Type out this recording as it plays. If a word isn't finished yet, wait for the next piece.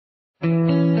Hello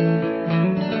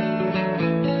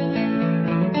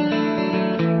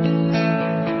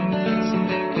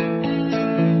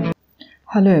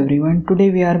everyone, today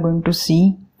we are going to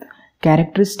see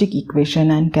characteristic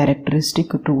equation and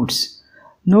characteristic roots.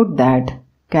 Note that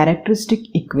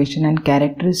characteristic equation and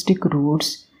characteristic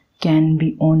roots can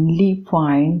be only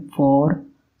found for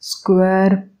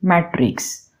square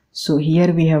matrix. So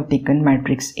here we have taken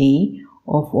matrix A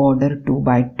of order 2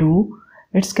 by 2.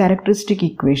 Its characteristic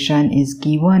equation is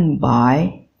given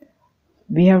by,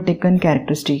 we have taken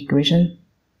characteristic equation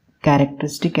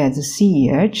characteristic as a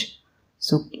CH.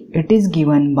 So it is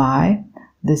given by,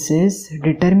 this is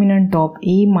determinant of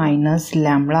A minus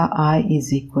lambda I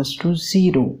is equals to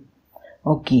 0.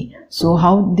 Okay, so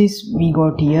how this we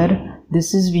got here?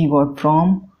 This is we got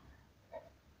from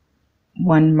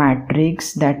one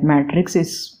matrix. That matrix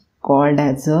is called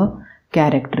as a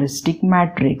characteristic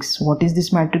matrix. What is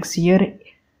this matrix here?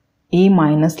 A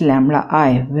minus lambda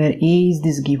I, where A is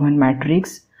this given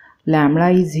matrix, lambda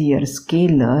is here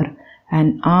scalar,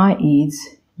 and I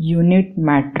is unit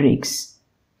matrix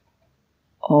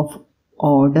of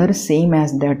order same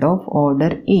as that of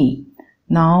order A.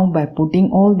 Now by putting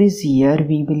all this here,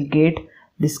 we will get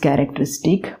this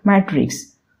characteristic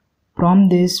matrix. From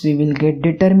this we will get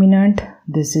determinant.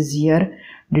 This is here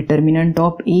determinant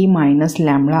of A minus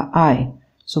lambda I.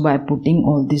 So by putting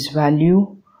all this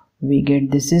value, we get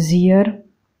this is here.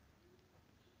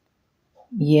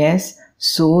 Yes,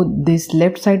 so this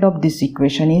left side of this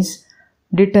equation is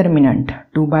determinant,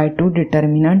 2 by 2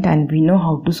 determinant, and we know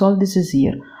how to solve this is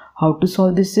here. How to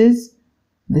solve this is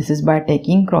by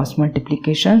taking cross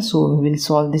multiplication. So we will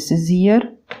solve this is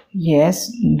here.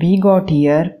 Yes, we got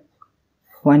here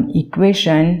one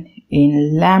equation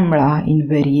in lambda, in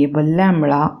variable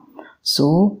lambda.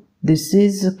 So this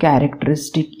is a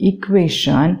characteristic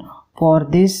equation for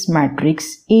this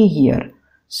matrix A here.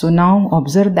 So now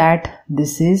observe that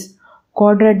this is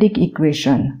quadratic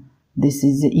equation. This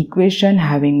is the equation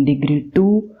having degree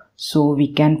 2. So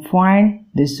we can find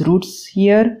this roots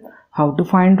here. How to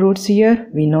find roots here?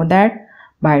 We know that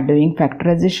by doing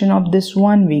factorization of this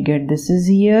one, we get this is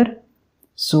here.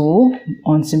 So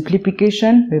on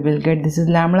simplification, we will get this is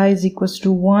lambda is equals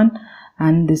to 1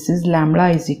 and this is lambda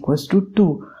is equals to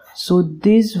 2. So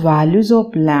these values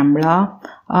of lambda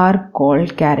are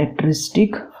called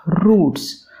characteristic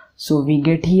roots. So we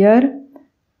get here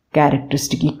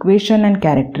characteristic equation and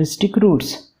characteristic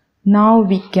roots. Now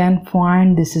we can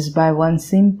find this is by one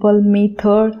simple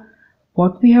method.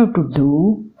 What we have to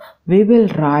do, we will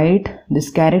write this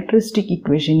characteristic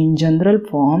equation in general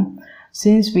form,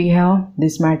 since we have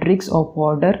this matrix of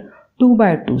order 2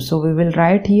 by 2. So we will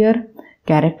write here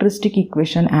characteristic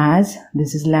equation as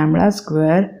this is lambda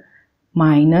square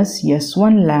minus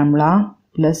S1 lambda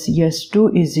plus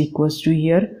S2 is equals to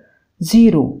here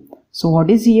 0. So what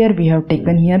is here? We have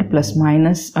taken here plus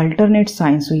minus alternate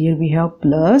sign. So here we have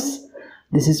plus,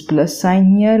 this is plus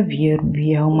sign here, here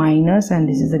we have minus, and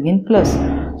this is again plus.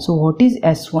 So what is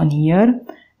S1 here?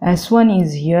 S1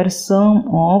 is here sum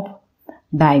of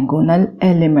diagonal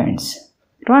elements,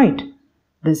 right?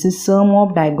 This is sum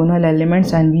of diagonal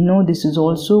elements, and we know this is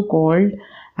also called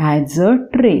as a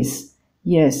trace.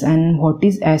 Yes, and what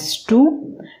is S2?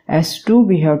 S2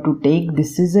 we have to take,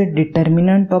 this is a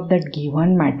determinant of that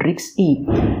given matrix A.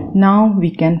 Now we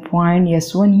can find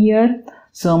S1 here,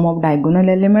 sum of diagonal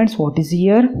elements. What is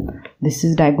here? This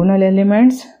is diagonal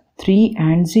elements 3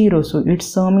 and 0. So its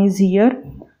sum is here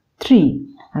 3.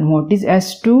 And what is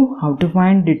S2? How to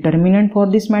find determinant for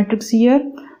this matrix here?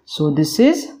 So this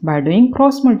is by doing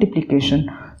cross multiplication.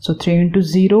 So 3 into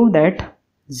 0, that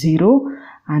 0,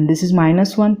 and this is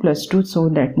minus 1 plus 2. So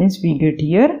that means we get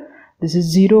here, this is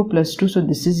 0 plus 2, so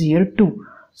this is here 2.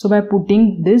 So by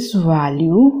putting this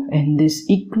value in this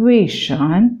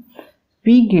equation,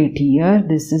 we get here,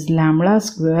 this is lambda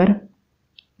square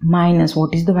minus,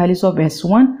 what is the values of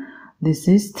S1? This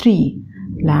is 3.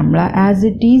 Lambda as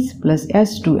it is plus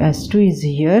S2. S2 is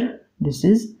here, this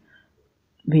is,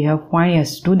 we have find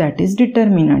S2, that is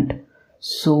determinant.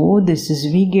 So this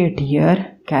is, we get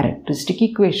here characteristic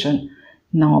equation.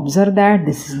 Now observe that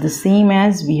this is the same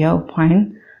as we have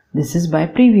find, this is by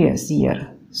previous year.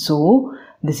 So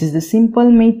this is the simple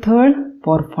method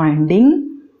for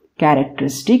finding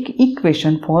characteristic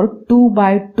equation for 2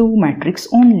 by 2 matrix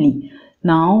only.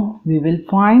 Now we will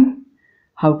find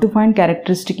how to find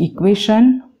characteristic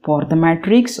equation for the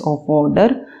matrix of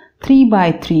order 3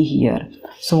 by 3 here.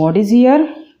 So what is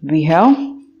here? We have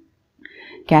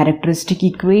characteristic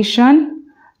equation.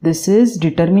 This is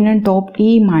determinant of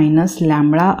A minus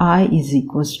lambda I is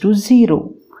equals to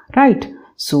 0, right?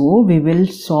 So we will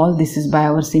solve, this is by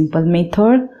our simple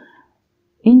method.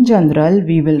 In general,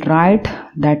 we will write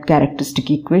that characteristic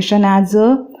equation as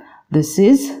this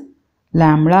is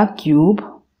lambda cube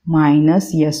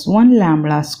minus S1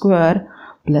 lambda square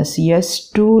plus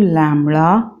S2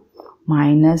 lambda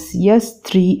minus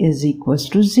S3 is equals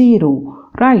to 0,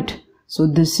 right? So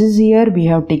this is here we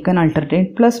have taken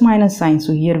alternate plus minus sign.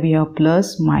 So here we have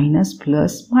plus minus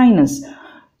plus minus.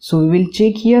 So we will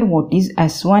check here what is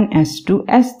S1, S2,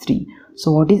 S3.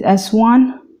 So what is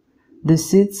S1?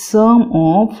 This is sum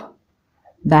of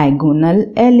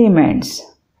diagonal elements.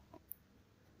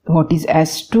 What is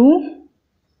S2?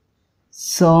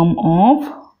 Sum of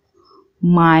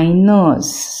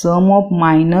minors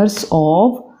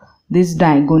of these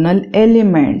diagonal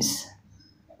elements.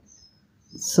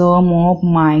 Sum of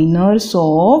minors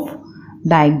of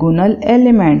diagonal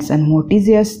elements. And what is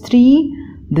S3?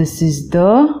 This is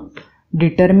the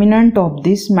determinant of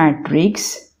this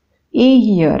matrix A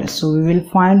here. So we will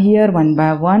find here one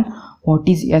by one. What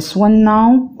is S1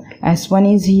 now?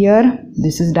 S1 is here.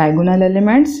 This is diagonal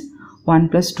elements. 1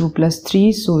 plus 2 plus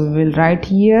 3. So we will write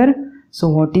here. So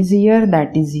what is here?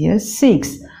 That is here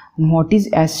 6. And what is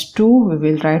S2? We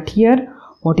will write here.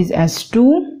 What is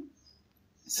S2?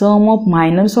 Sum of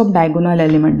minors of diagonal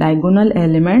element. Diagonal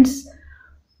elements,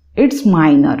 it's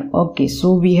minor. Okay,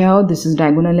 so we have this is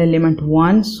diagonal element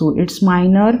 1. So it's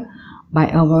minor by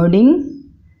avoiding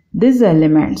these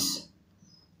elements.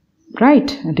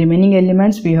 Right, remaining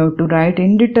elements we have to write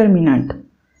in determinant.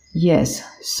 Yes,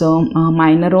 so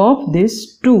minor of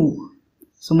this 2.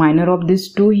 So minor of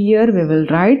this 2 here we will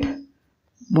write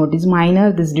what is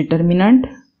minor, this determinant,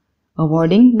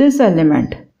 avoiding this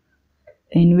element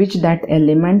in which that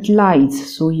element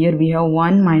lies. So here we have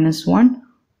 1 minus 1,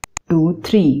 2,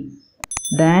 3.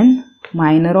 Then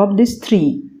minor of this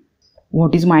 3.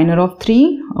 What is minor of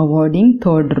 3? Avoiding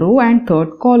third row and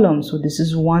third column. So this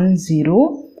is 1,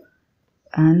 0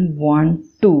 and 1,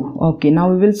 2. Okay, now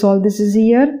we will solve this is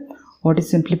here. What is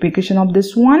simplification of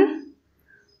this one?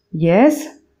 Yes,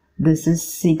 this is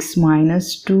 6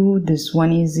 minus 2. This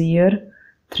one is here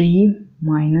 3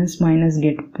 minus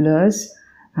get plus,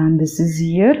 and this is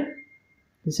here.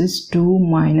 This is 2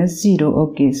 minus 0.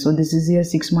 Okay, so this is here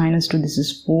 6 minus 2. This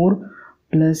is 4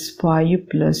 plus 5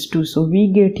 plus 2. So we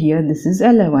get here this is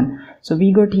 11. So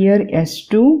we got here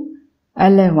S2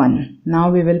 11.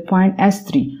 Now we will find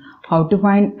S3. How to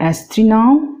find S3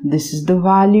 now? This is the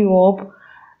value of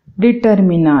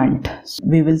determinant. So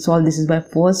we will solve this is by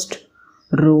first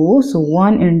row. So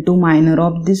 1 into minor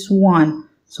of this 1.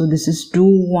 So this is 2,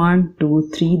 1, 2,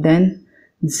 3. Then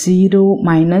 0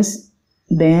 minus,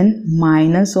 then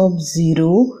minus of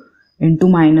 0 into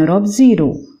minor of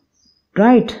 0.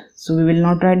 Right? So we will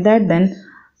not write that.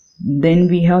 Then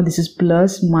we have this is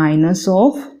plus minus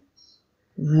of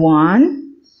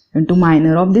 1 into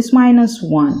minor of this minus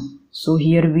 1. So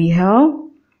here we have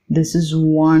this is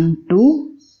 1, 2.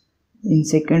 In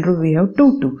second row we have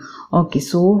 2, 2. Okay,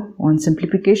 so on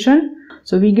simplification,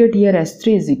 so we get here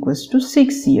S3 is equals to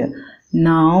 6 here.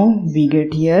 Now we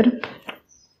get here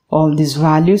all these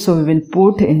values. So we will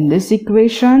put in this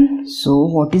equation. So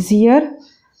what is here?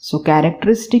 So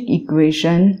characteristic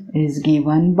equation is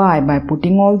given by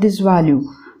putting all this value.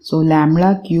 So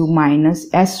lambda cube minus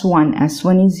S1.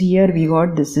 S1 is here. We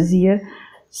got this is here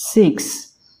 6.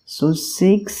 So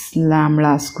 6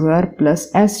 lambda square plus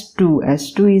S2.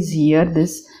 S2 is here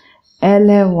this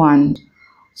 11.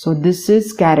 So this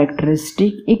is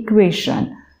characteristic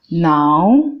equation.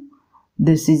 Now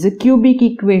this is a cubic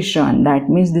equation. That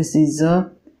means this is a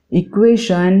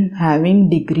equation having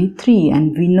degree 3,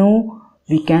 and we know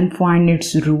we can find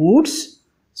its roots.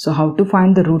 So how to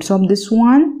find the roots of this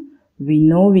one? We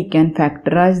know we can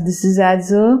factorize this is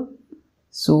as a,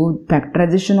 so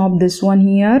factorization of this one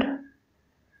here.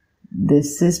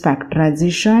 This is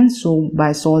factorization. So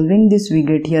by solving this we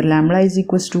get here lambda is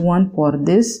equals to 1 for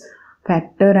this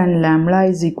factor, and lambda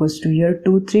is equals to here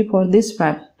 2, 3 for this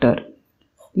factor.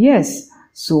 Yes.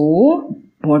 So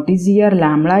what is here?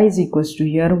 Lambda is equals to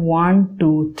here 1,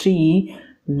 2, 3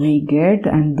 we get,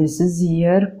 and this is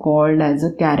here called as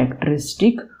a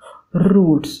characteristic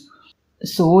roots.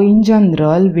 So in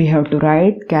general we have to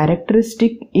write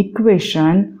characteristic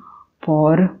equation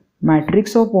for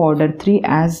matrix of order 3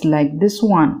 as like this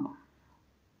one.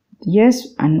 Yes,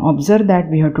 and observe that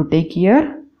we have to take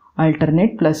here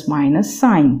alternate plus minus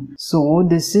sign. So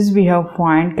this is we have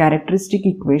find characteristic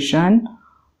equation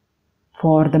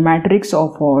for the matrix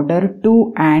of order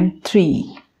 2 and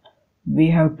 3. We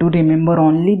have to remember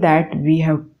only that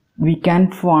we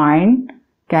can find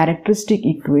characteristic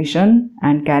equation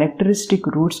and characteristic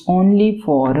roots only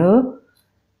for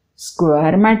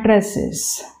square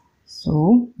matrices.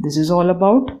 So this is all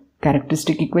about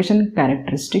characteristic equation,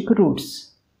 characteristic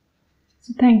roots.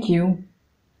 So thank you.